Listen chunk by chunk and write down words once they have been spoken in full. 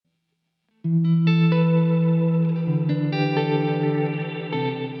In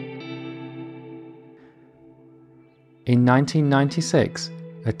 1996,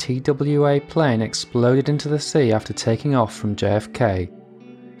 a TWA plane exploded into the sea after taking off from JFK.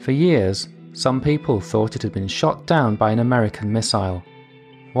 For years, some people thought it had been shot down by an American missile.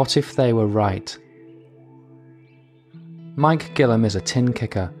 What if they were right? Mike Gillum is a tin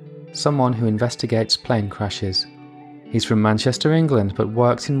kicker, someone who investigates plane crashes. He's from Manchester, England, but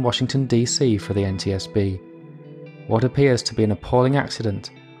works in Washington, D.C. for the NTSB. What appears to be an appalling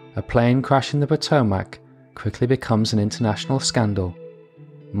accident, a plane crash in the Potomac, quickly becomes an international scandal.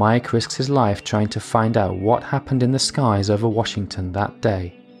 Mike risks his life trying to find out what happened in the skies over Washington that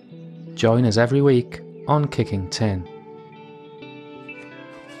day. Join us every week on Kicking Tin.